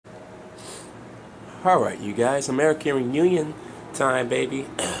Alright, you guys, American Reunion time, baby.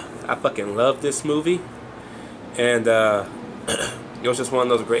 I fucking love this movie. And, it was just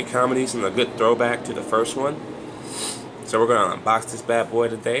one of those great comedies and a good throwback to the first one. So we're going to unbox this bad boy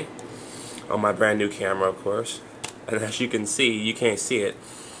today on my brand new camera, of course. And as you can see, you can't see it,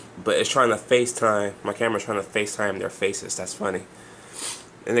 but it's trying to FaceTime. My camera's trying to FaceTime their faces. That's funny.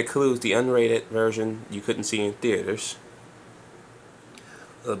 And it includes the unrated version you couldn't see in theaters,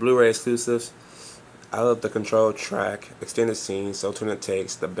 the Blu-ray exclusives. I love the control track, extended scenes, alternate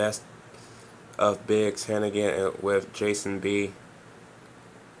takes, the best of Biggs, Hannigan with Jason B,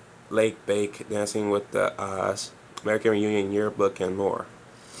 Lake Bake, Dancing with the Oz, American Reunion Yearbook, and more.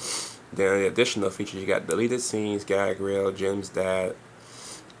 Then the additional features, you got deleted scenes, gag reel, Jim's dad,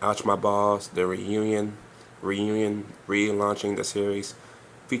 Ouch My Balls, the reunion, relaunching the series,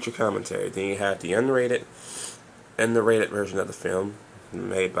 feature commentary. Then you have the unrated and the rated version of the film,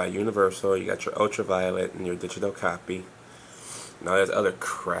 made by Universal. You got your ultraviolet and your digital copy. Now there's other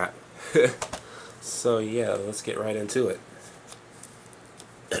crap. So yeah, let's get right into it.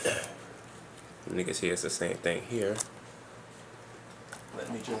 And you can see it's the same thing here.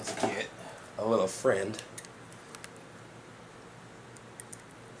 Let me just get a little friend.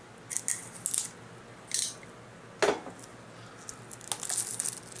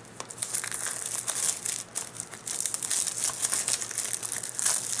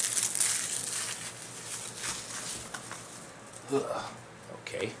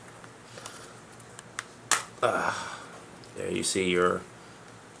 Okay. There you see your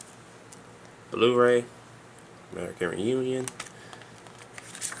Blu-ray, American Reunion,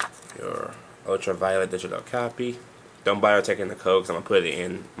 your ultraviolet digital copy. Don't bother taking the code because I'm going to put it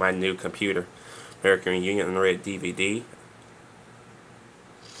in my new computer. American Reunion unrated DVD,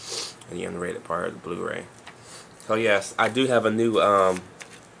 and the unrated part of the Blu-ray. So yes, I do have a new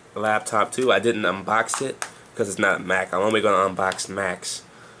laptop too. I didn't unbox it because it's not a Mac. I'm only going to unbox Macs.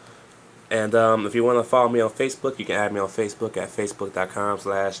 And if you want to follow me on Facebook, you can add me on Facebook at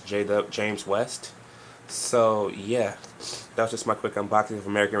facebook.com/JamesWest. So yeah, that was just my quick unboxing of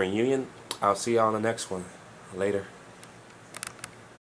American Reunion. I'll see you all on the next one. Later.